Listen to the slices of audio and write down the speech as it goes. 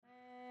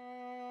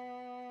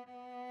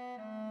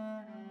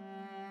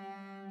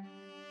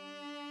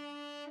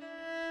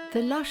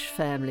The Lush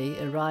family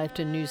arrived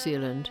in New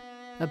Zealand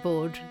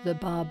aboard the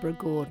Barbara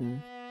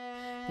Gordon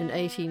in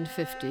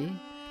 1850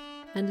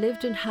 and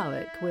lived in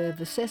Howick, where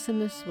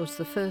Vicessimus was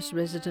the first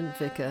resident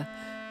vicar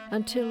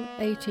until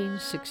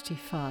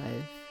 1865.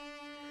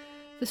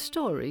 The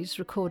stories,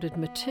 recorded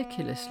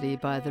meticulously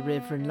by the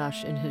Reverend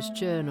Lush in his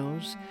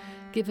journals,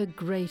 give a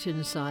great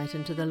insight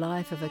into the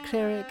life of a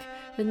cleric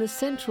in the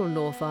central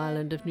North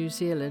Island of New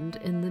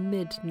Zealand in the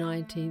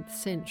mid-19th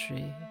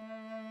century.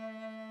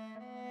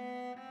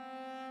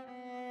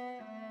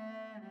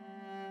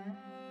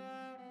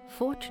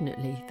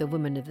 Fortunately, the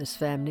women of this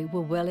family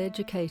were well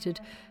educated,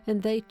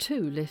 and they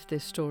too left their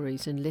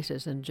stories in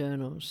letters and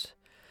journals.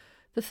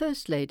 The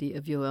first lady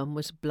of Ewelme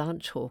was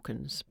Blanche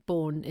Hawkins,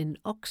 born in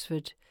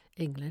Oxford,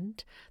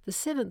 England, the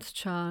seventh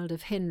child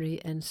of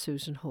Henry and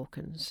Susan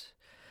Hawkins.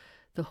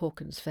 The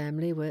Hawkins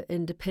family were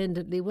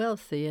independently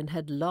wealthy and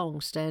had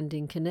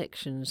long-standing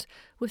connections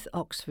with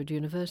Oxford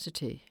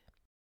University.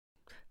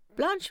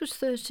 Blanche was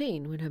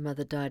 13 when her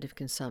mother died of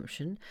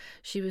consumption.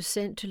 She was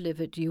sent to live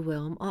at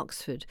Ewelme,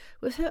 Oxford,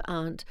 with her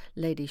aunt,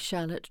 Lady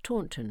Charlotte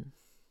Taunton.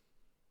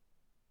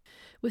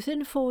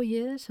 Within 4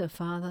 years, her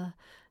father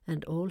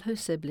and all her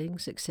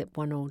siblings, except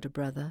one older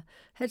brother,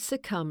 had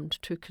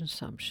succumbed to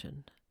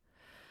consumption.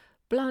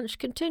 Blanche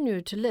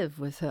continued to live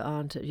with her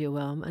aunt at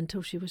Ewelme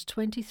until she was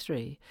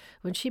 23,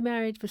 when she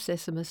married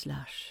Vicessimus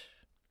Lush.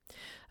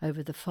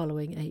 Over the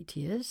following 8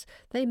 years,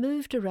 they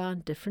moved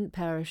around different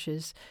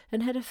parishes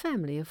and had a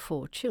family of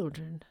 4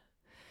 children.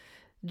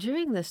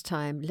 During this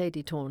time,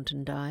 Lady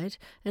Taunton died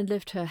and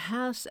left her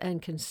house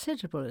and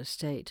considerable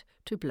estate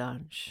to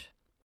Blanche.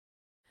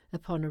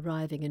 Upon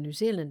arriving in New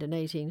Zealand in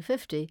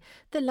 1850,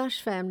 the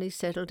Lush family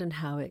settled in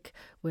Howick,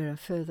 where a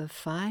further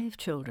 5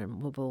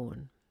 children were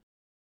born.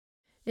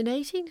 In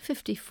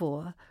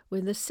 1854,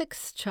 when the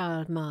 6th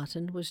child,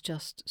 Martin, was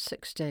just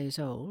 6 days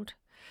old,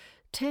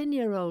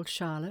 10-year-old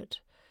Charlotte,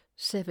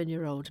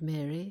 7-year-old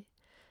Mary,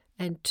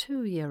 and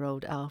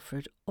 2-year-old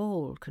Alfred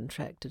all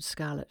contracted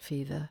scarlet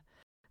fever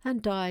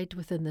and died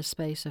within the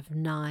space of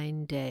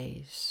 9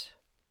 days.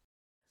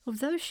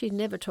 Although she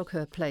never took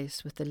her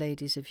place with the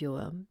ladies of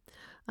Ewelme,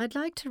 I'd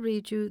like to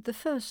read you the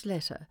first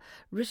letter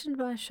written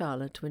by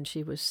Charlotte when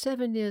she was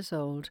 7 years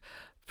old,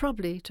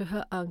 probably to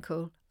her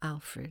uncle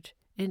Alfred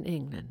in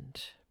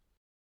England.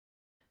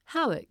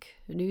 Howick,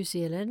 New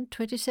Zealand,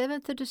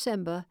 27th of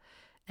December,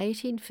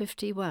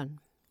 1851.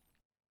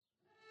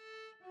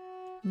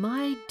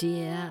 My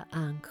dear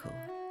uncle,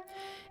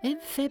 in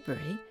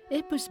February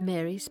it was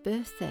Mary's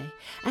birthday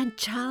and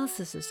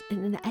Charles's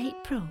in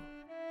April.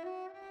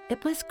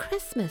 It was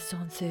Christmas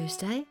on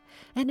Thursday,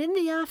 and in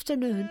the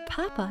afternoon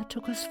Papa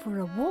took us for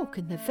a walk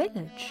in the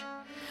village.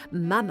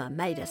 Mama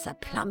made us a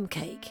plum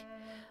cake.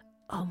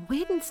 On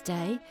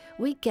Wednesday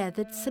we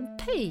gathered some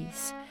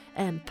peas,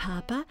 and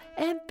Papa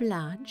and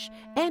Blanche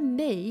and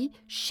me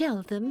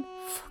shelled them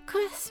for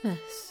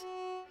Christmas.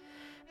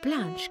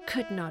 Blanche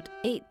could not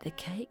eat the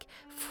cake,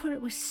 for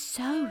it was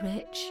so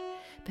rich,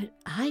 but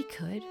I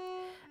could.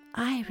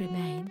 I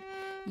remain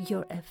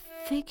your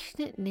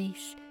affectionate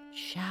niece,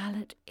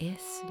 Charlotte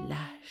S.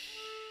 Lush.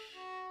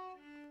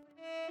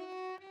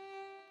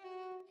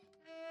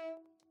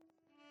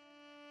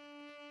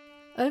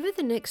 Over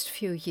the next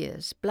few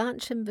years,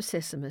 Blanche and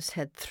Vicessimus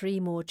had 3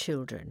 more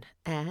children: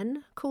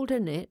 Anne, called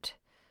Annette,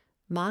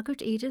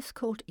 Margaret Edith,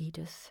 called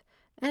Edith,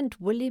 and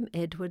William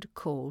Edward,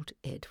 called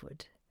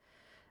Edward.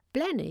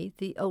 Blanny,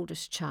 the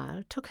oldest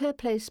child, took her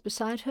place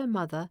beside her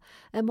mother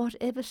and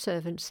whatever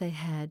servants they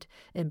had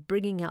in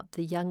bringing up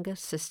the younger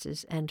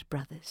sisters and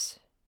brothers.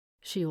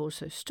 She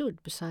also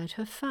stood beside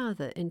her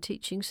father in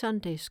teaching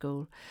Sunday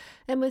school,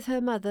 and with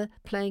her mother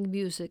playing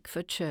music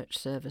for church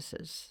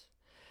services.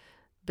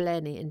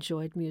 Blanny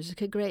enjoyed music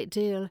a great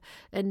deal,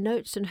 and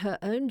notes in her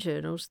own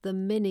journals the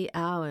many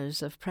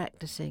hours of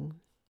practising.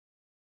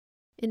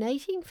 In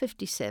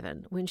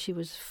 1857, when she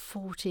was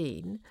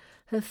 14,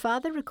 her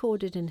father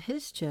recorded in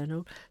his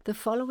journal the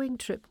following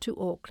trip to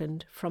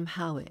Auckland from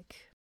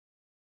Howick.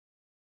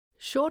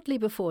 Shortly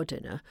before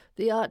dinner,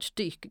 the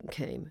Archdeacon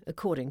came,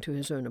 according to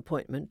his own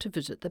appointment, to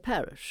visit the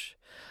parish.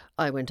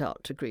 I went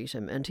out to greet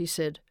him, and he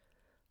said,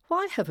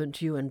 "Why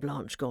haven't you and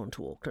Blanche gone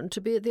to Auckland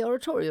to be at the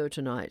oratorio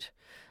tonight?"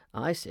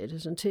 I said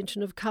his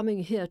intention of coming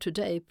here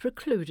today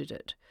precluded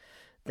it.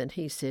 Then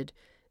he said,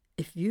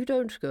 "If you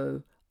don't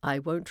go, I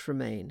won't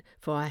remain,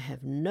 for I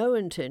have no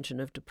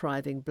intention of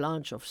depriving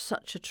Blanche of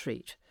such a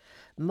treat.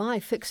 My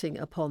fixing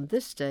upon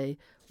this day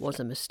was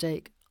a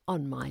mistake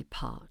on my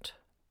part."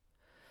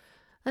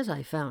 As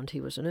I found he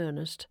was in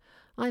earnest,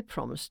 I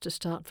promised to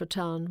start for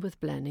town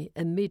with Blanny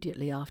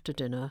immediately after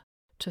dinner,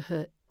 to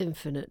her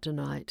infinite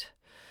delight.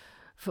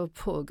 For,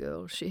 poor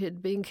girl, she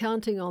had been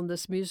counting on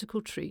this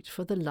musical treat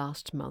for the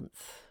last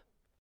month.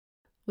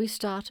 We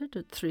started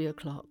at 3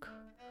 o'clock.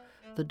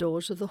 The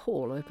doors of the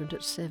hall opened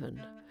at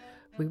 7.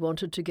 We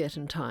wanted to get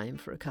in time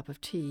for a cup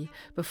of tea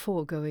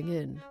before going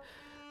in,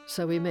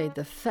 so we made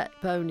the fat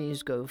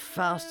ponies go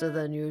faster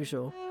than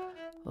usual,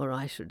 or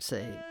I should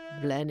say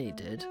Blanny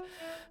did,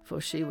 for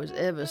she was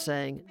ever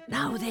saying,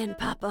 "Now then,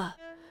 Papa,"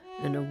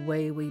 and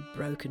away we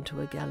broke into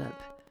a gallop.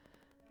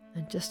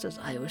 And just as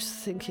I was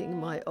thinking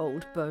my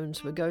old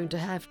bones were going to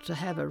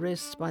have a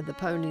rest by the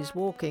ponies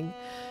walking,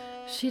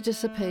 she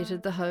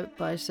dissipated the hope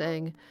by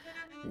saying,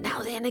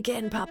 "Now then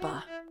again,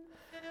 Papa."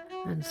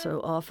 And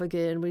so off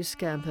again we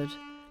scampered,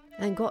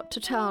 and got to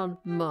town,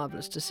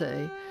 marvellous to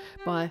say,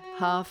 by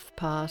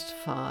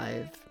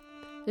 5:30,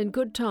 in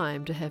good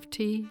time to have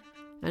tea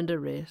and a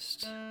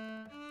rest.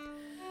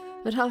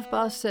 At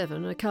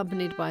 7:30,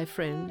 accompanied by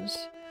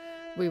friends,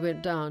 we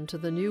went down to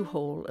the new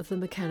hall of the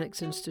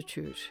Mechanics'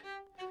 Institute.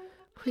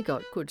 We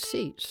got good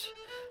seats.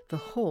 The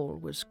hall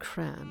was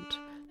crammed,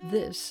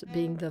 this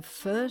being the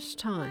first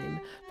time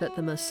that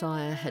the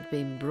Messiah had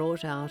been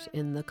brought out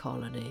in the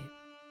colony.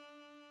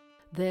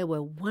 There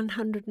were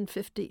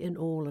 150 in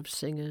all of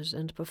singers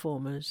and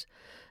performers,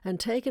 and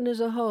taken as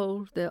a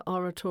whole, their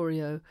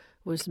oratorio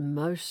was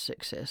most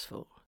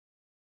successful.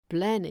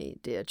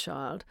 Blanny, dear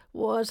child,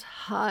 was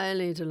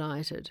highly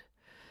delighted.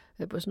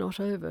 It was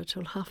not over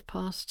till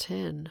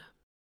 10:30.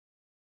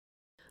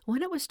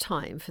 When it was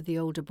time for the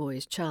older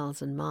boys,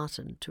 Charles and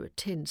Martin, to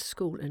attend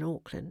school in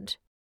Auckland,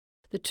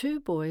 the two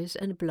boys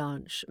and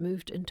Blanche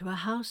moved into a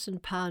house in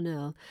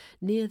Parnell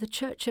near the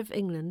Church of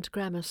England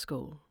Grammar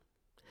School.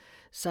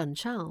 Son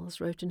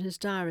Charles wrote in his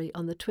diary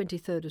on the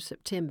 23rd of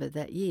September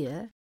that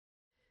year,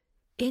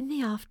 "In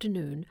the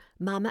afternoon,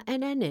 Mamma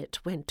and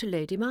Annette went to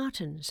Lady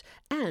Martin's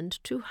and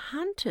to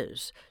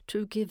Hunter's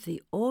to give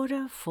the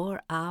order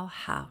for our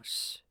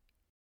house."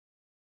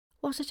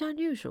 Was it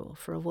unusual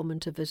for a woman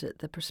to visit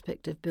the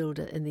prospective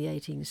builder in the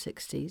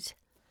 1860s?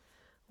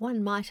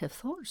 One might have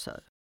thought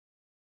so.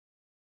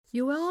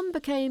 Ewelme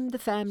became the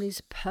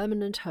family's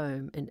permanent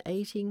home in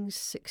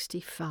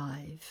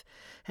 1865,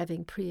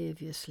 having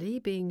previously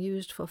been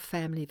used for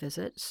family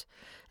visits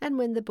and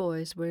when the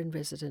boys were in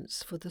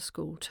residence for the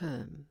school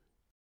term.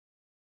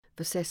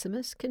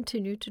 Vicessimus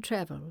continued to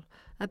travel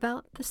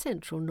about the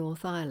central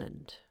North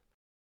Island.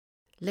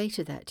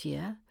 Later that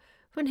year,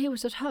 when he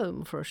was at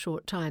home for a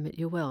short time at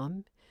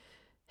Ewelme,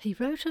 he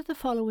wrote of the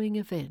following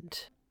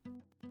event.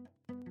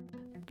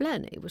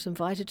 Blanny was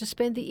invited to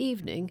spend the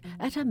evening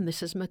at a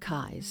Mrs.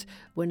 Mackay's,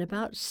 when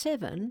about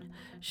 7,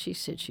 she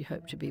said she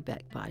hoped to be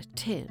back by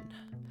 10.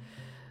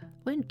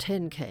 When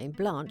 10 came,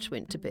 Blanche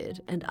went to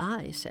bed and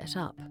I sat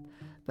up,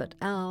 but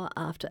hour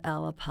after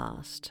hour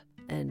passed,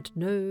 and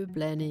no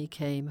Blanny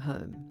came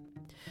home.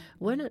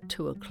 When at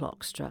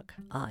 2:00 struck,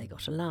 I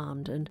got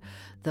alarmed, and,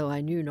 though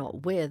I knew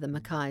not where the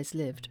Mackays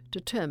lived,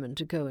 determined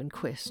to go in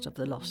quest of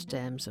the lost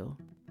damsel.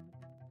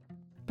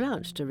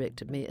 Blanche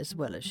directed me as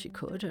well as she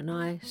could, and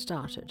I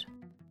started.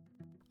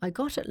 I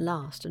got at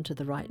last into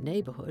the right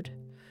neighbourhood,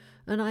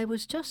 and I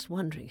was just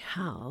wondering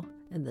how,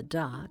 in the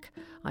dark,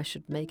 I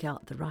should make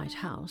out the right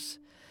house,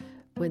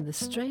 when the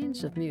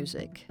strains of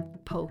music,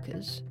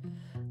 polkas,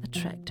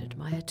 attracted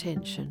my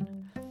attention.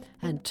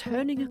 And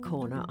turning a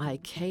corner, I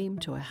came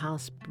to a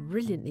house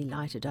brilliantly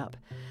lighted up,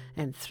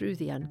 and through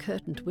the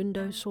uncurtained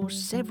window saw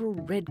several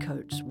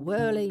redcoats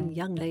whirling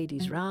young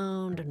ladies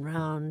round and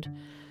round,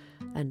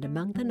 and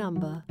among the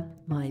number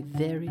my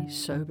very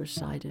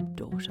sober-sided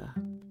daughter.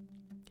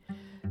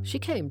 She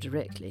came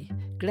directly,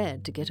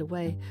 glad to get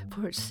away,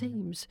 for it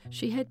seems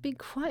she had been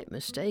quite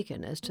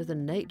mistaken as to the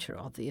nature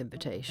of the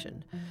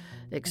invitation,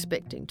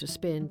 expecting to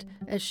spend,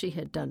 as she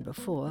had done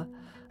before,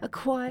 a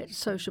quiet,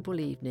 sociable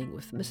evening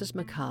with Mrs.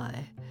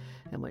 Mackay,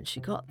 and when she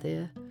got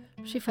there,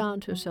 she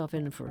found herself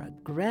in for a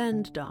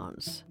grand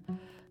dance.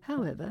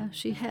 However,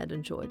 she had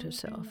enjoyed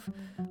herself,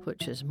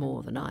 which is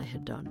more than I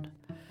had done,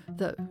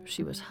 though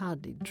she was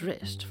hardly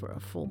dressed for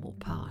a formal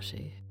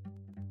party.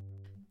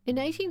 In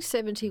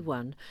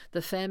 1871,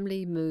 the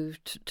family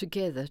moved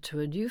together to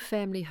a new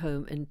family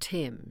home in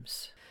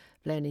Thames.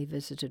 Blanny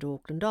visited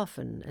Auckland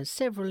often, and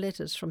several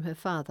letters from her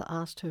father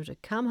asked her to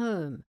come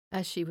home,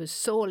 as she was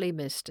sorely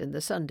missed in the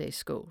Sunday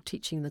school,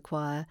 teaching the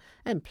choir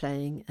and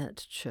playing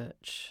at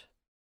church.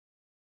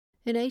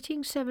 In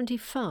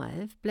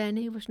 1875,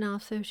 Blanny was now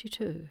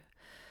 32.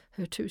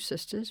 Her two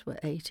sisters were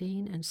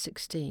 18 and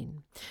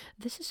 16.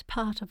 This is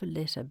part of a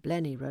letter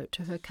Blanny wrote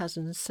to her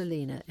cousin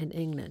Selina in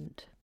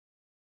England.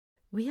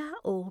 "We are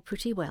all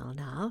pretty well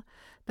now,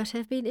 but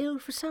have been ill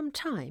for some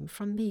time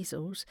from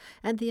measles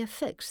and the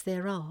effects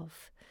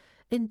thereof.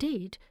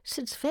 Indeed,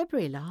 since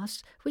February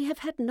last, we have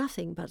had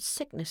nothing but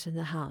sickness in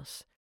the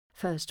house,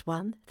 first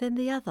one, then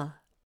the other.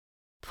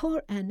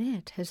 Poor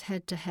Annette has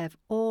had to have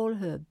all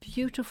her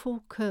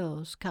beautiful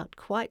curls cut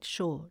quite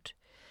short.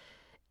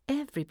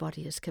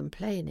 Everybody is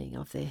complaining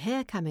of their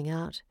hair coming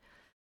out,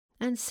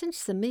 and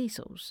since the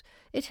measles,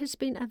 it has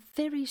been a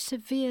very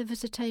severe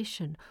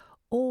visitation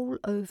all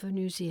over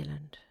New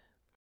Zealand."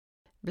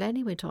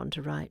 Blanny went on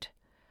to write,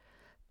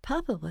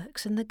 "Papa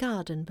works in the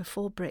garden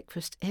before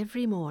breakfast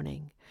every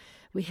morning.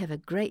 We have a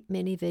great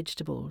many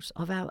vegetables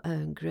of our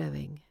own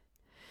growing.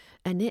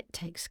 Annette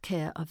takes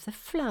care of the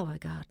flower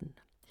garden.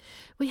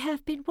 We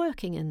have been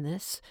working in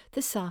this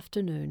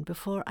afternoon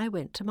before I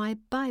went to my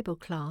Bible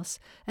class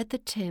at the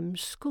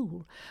Thames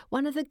School,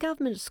 one of the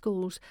government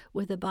schools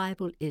where the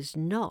Bible is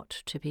not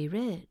to be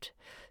read.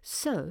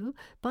 So,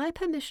 by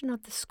permission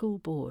of the school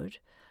board,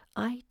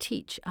 I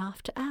teach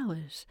after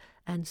hours,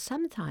 and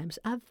sometimes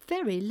a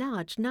very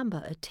large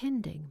number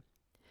attending.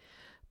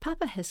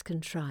 Papa has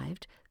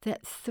contrived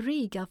that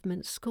 3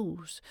 government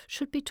schools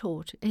should be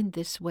taught in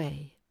this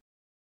way."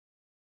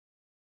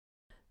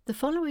 The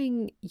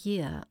following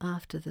year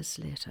after this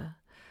letter,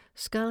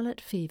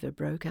 scarlet fever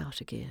broke out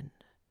again,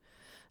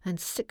 and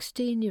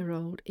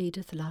 16-year-old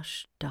Edith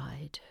Lush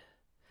died.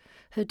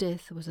 Her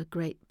death was a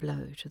great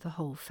blow to the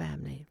whole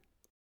family.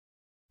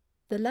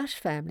 The Lush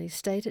family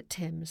stayed at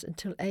Thames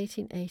until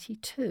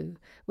 1882,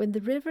 when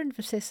the Reverend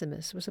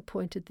Vicessimus was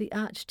appointed the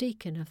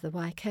Archdeacon of the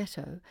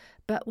Waikato,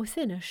 but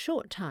within a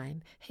short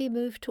time he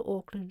moved to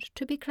Auckland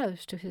to be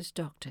close to his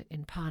doctor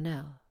in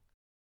Parnell.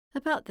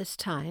 About this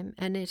time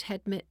Annette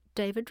had met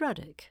David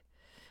Ruddock,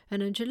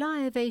 and in July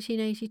of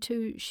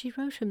 1882 she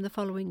wrote him the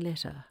following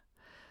letter: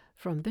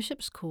 from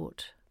Bishop's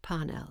Court,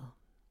 Parnell.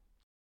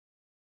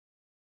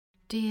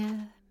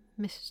 Dear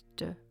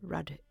Mr.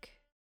 Ruddock,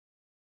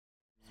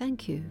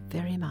 thank you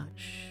very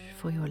much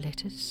for your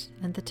letters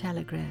and the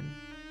telegram.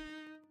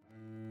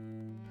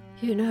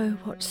 You know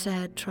what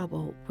sad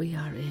trouble we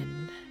are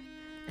in,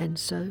 and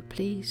so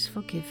please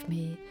forgive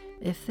me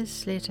if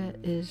this letter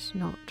is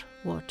not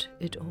what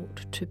it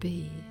ought to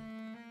be.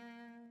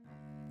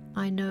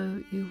 I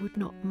know you would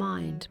not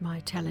mind my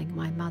telling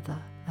my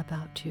mother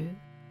about you,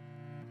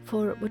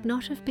 for it would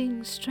not have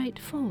been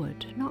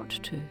straightforward not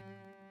to.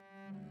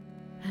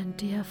 And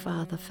dear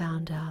father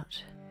found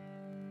out,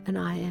 and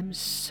I am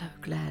so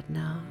glad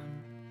now.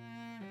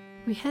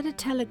 We had a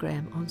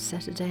telegram on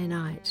Saturday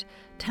night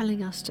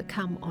telling us to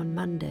come on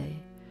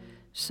Monday,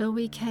 so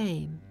we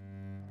came,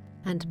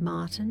 and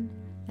Martin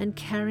and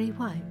Carrie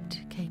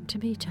White came to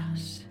meet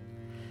us.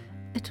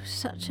 It was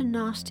such a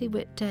nasty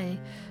wet day,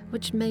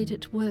 which made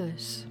it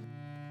worse.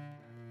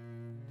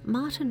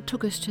 Martin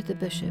took us to the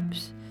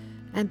Bishop's,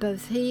 and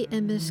both he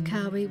and Miss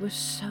Cowie were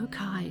so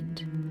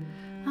kind.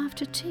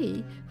 After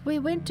tea, we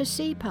went to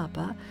see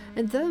Papa,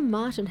 and though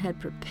Martin had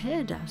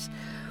prepared us,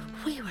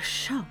 we were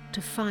shocked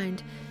to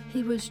find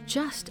he was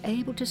just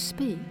able to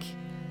speak.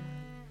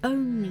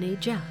 Only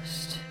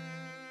just.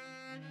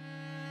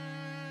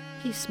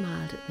 He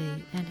smiled at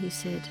me and he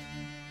said,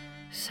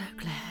 "So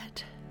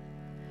glad."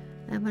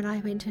 And when I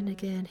went in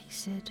again, he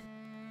said,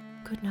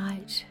 "Good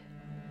night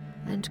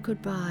and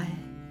goodbye,"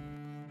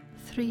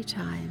 3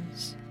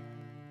 times.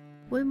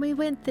 When we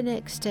went the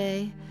next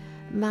day,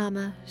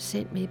 Mama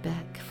sent me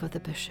back for the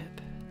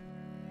bishop.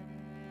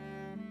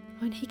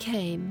 When he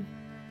came,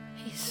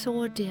 he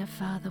saw dear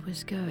father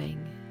was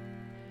going,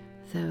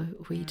 though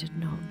we did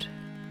not.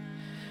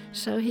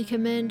 So he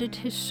commended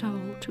his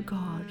soul to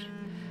God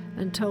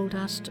and told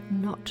us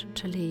not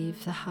to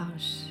leave the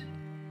house.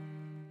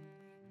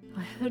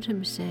 I heard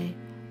him say,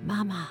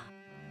 "Mama,"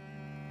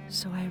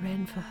 so I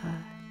ran for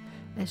her,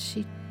 as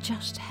she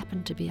just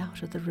happened to be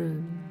out of the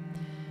room,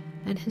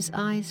 and his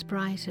eyes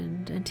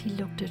brightened and he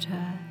looked at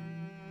her,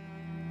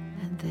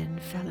 and then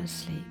fell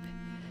asleep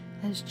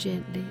as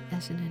gently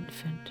as an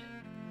infant.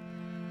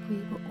 We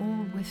were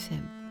all with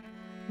him.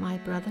 My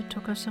brother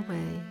took us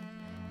away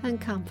and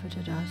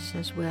comforted us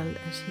as well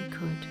as he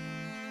could.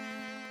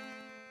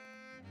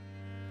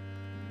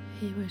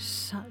 He was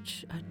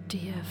such a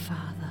dear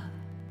father.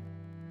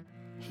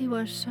 He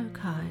was so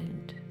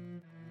kind,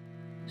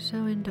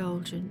 so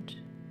indulgent,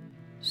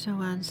 so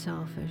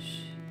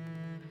unselfish,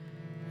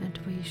 and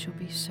we shall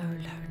be so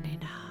lonely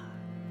now.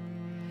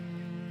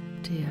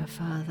 Dear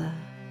father,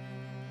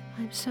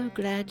 I'm so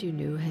glad you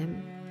knew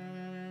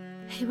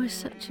him. He was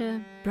such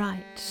a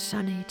bright,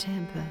 sunny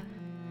temper.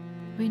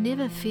 We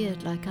never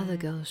feared like other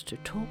girls to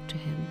talk to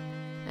him,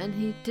 and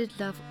he did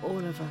love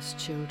all of us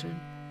children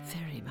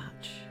very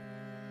much.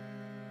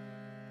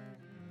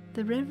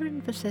 The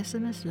Reverend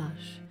Vicessimus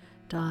Lush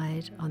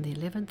died on the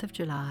 11th of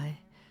July,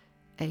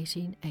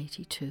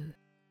 1882.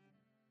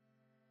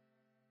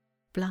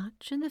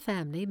 Blanche and the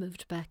family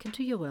moved back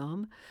into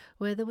Ewelme,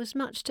 where there was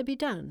much to be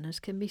done, as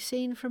can be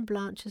seen from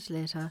Blanche's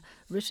letter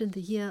written the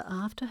year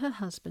after her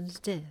husband's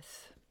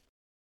death.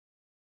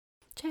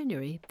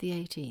 January the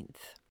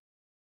 18th.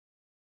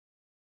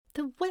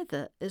 The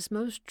weather is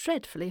most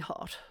dreadfully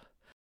hot.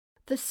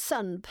 The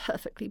sun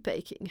perfectly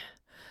baking.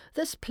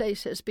 This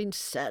place has been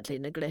sadly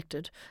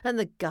neglected, and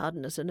the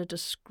garden is in a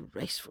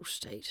disgraceful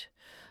state.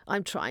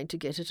 I'm trying to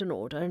get it in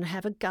order and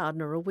have a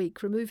gardener a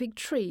week removing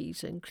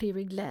trees and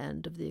clearing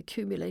land of the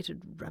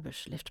accumulated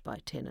rubbish left by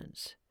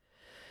tenants.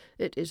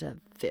 It is a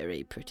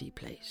very pretty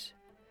place,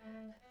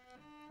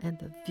 and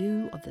the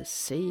view of the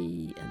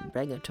sea and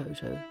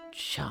Rangitoto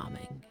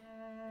charming.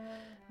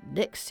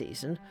 Next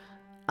season,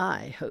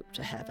 I hope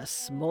to have a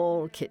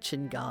small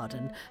kitchen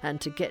garden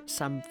and to get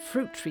some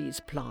fruit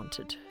trees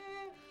planted.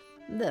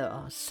 There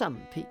are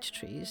some peach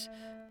trees,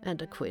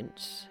 and a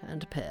quince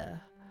and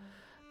pear,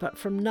 but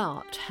from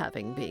not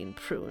having been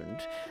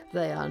pruned,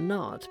 they are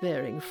not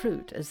bearing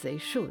fruit as they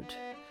should.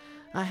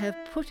 I have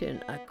put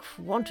in a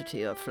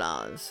quantity of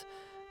flowers,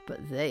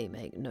 but they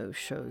make no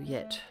show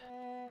yet.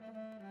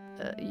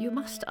 You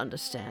must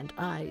understand,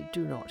 I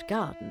do not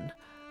garden.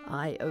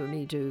 I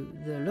only do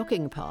the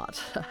looking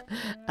part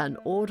and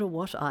order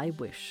what I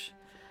wish.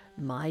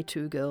 My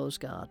Two Girls'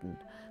 Garden.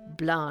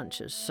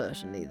 Blanche is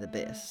certainly the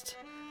best.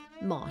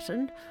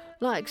 Martin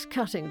likes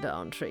cutting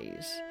down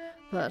trees,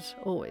 but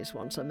always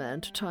wants a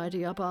man to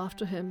tidy up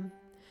after him.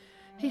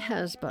 He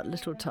has but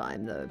little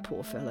time, though,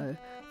 poor fellow,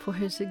 for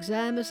his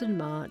exam is in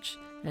March,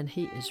 and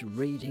he is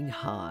reading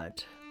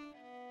hard.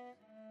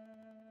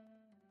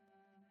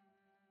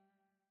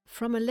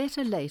 From a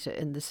letter later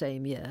in the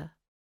same year,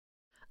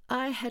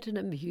 I had an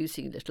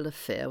amusing little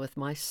affair with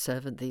my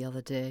servant the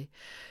other day.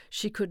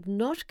 She could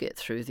not get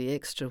through the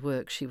extra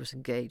work she was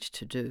engaged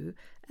to do,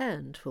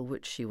 and for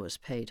which she was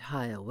paid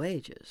higher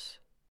wages.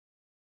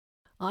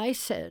 I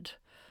said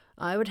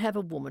I would have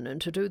a woman in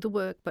to do the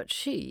work, but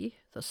she,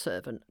 the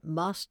servant,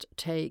 must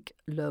take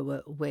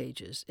lower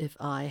wages if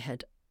I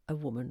had a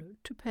woman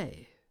to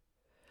pay.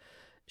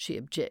 She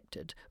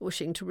objected,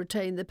 wishing to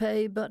retain the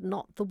pay but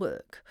not the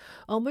work,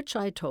 on which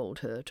I told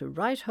her to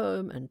write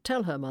home and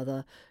tell her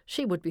mother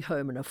she would be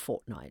home in a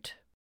fortnight.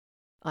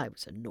 I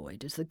was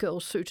annoyed, as the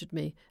girl suited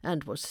me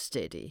and was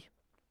steady.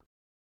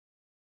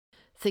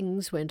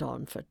 Things went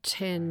on for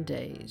 10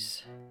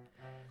 days.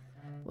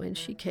 When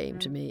she came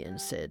to me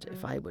and said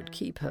if I would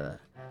keep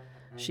her,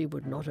 she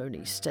would not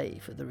only stay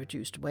for the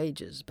reduced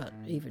wages, but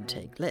even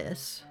take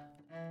less.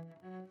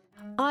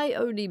 I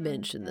only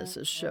mention this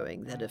as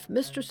showing that if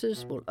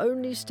mistresses will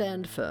only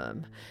stand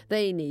firm,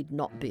 they need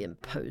not be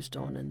imposed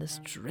on in this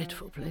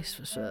dreadful place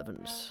for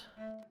servants.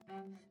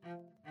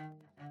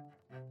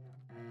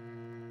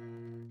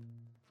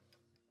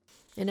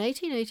 In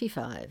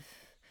 1885,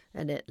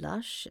 Annette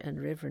Lush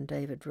and Reverend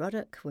David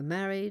Ruddock were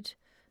married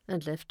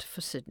and left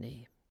for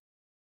Sydney.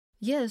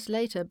 Years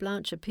later,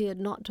 Blanche appeared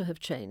not to have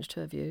changed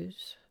her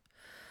views.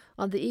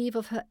 On the eve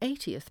of her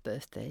 80th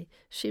birthday,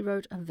 she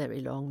wrote a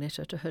very long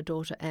letter to her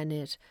daughter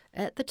Annette,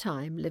 at the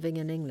time living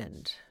in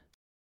England.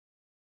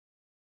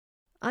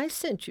 I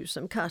sent you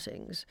some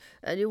cuttings,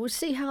 and you will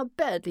see how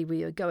badly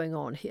we are going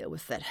on here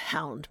with that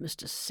hound,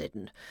 Mr.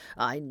 Seddon.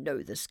 I know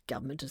this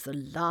government is the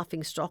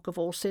laughing-stock of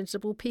all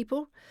sensible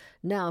people.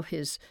 Now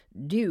his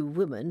new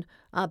women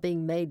are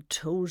being made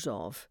tools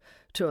of,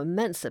 to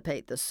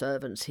emancipate the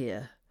servants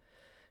here.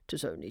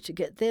 'Tis only to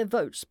get their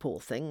votes, poor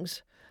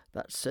things.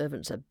 But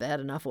servants are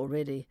bad enough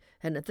already,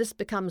 and if this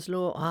becomes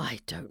law, I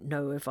don't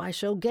know if I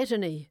shall get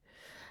any.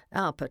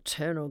 Our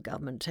paternal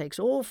government takes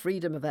all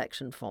freedom of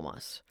action from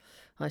us.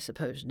 I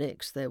suppose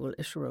next they will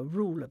issue a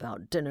rule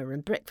about dinner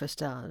and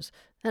breakfast hours,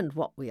 and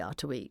what we are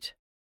to eat.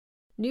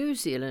 New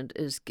Zealand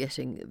is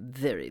getting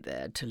very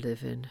bad to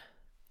live in.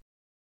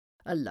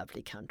 A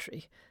lovely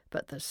country,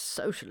 but the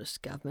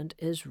socialist government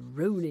is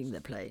ruining the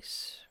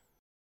place.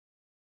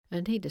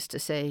 And needless to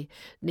say,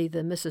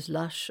 neither Mrs.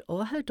 Lush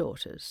or her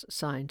daughters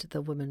signed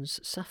the women's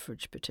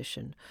suffrage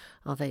petition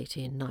of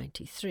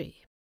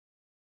 1893.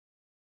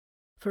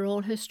 For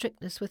all her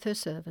strictness with her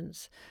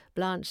servants,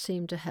 Blanche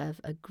seemed to have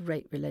a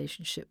great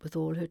relationship with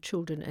all her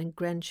children and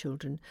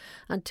grandchildren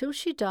until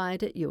she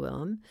died at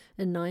Ewelme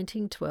in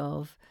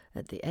 1912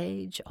 at the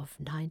age of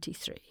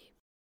 93.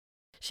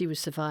 She was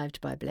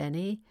survived by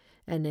Blanny,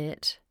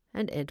 Annette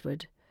and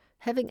Edward,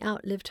 having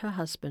outlived her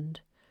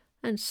husband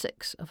and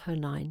 6 of her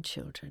 9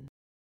 children.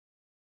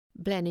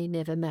 Blanny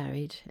never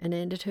married and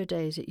ended her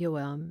days at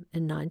Ewelme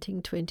in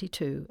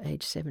 1922,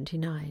 aged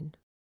 79.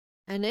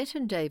 Annette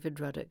and David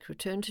Ruddock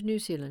returned to New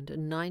Zealand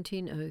in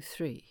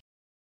 1903.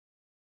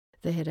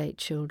 They had 8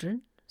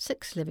 children,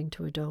 6 living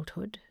to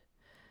adulthood,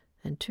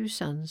 and 2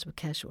 sons were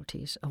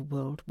casualties of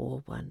World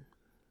War I.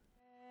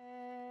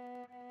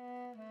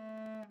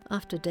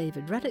 After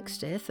David Ruddock's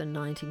death in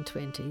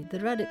 1920,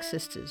 the Ruddock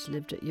sisters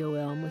lived at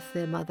Ewelme with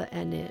their mother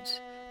Annette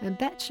and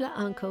bachelor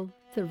uncle,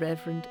 the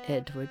Reverend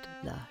Edward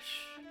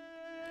Lush.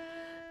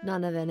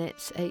 None of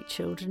Annette's 8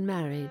 children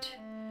married.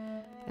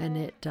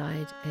 Annette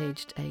died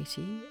aged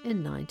 80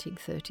 in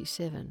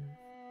 1937.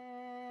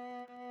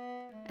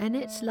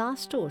 Annette's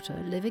last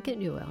daughter, living at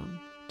Ewelme,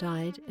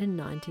 died in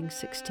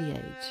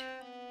 1968.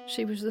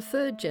 She was the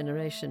 3rd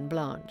generation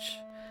Blanche,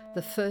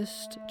 the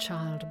first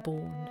child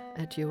born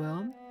at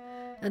Ewelme,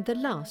 and the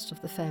last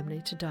of the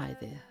family to die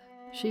there.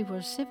 She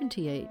was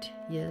 78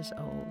 years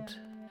old.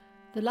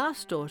 The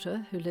last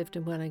daughter, who lived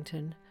in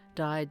Wellington,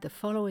 died the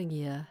following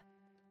year,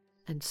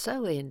 and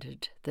so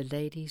ended the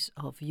ladies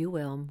of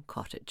Ewelme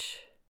Cottage.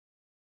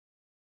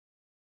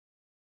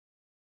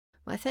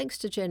 My thanks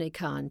to Jenny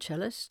Kahn,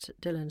 cellist,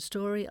 Dylan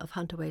Story of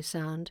Huntaway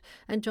Sound,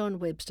 and John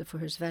Webster for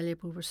his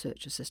valuable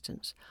research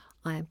assistance.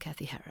 I am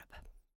Kathy Harrop.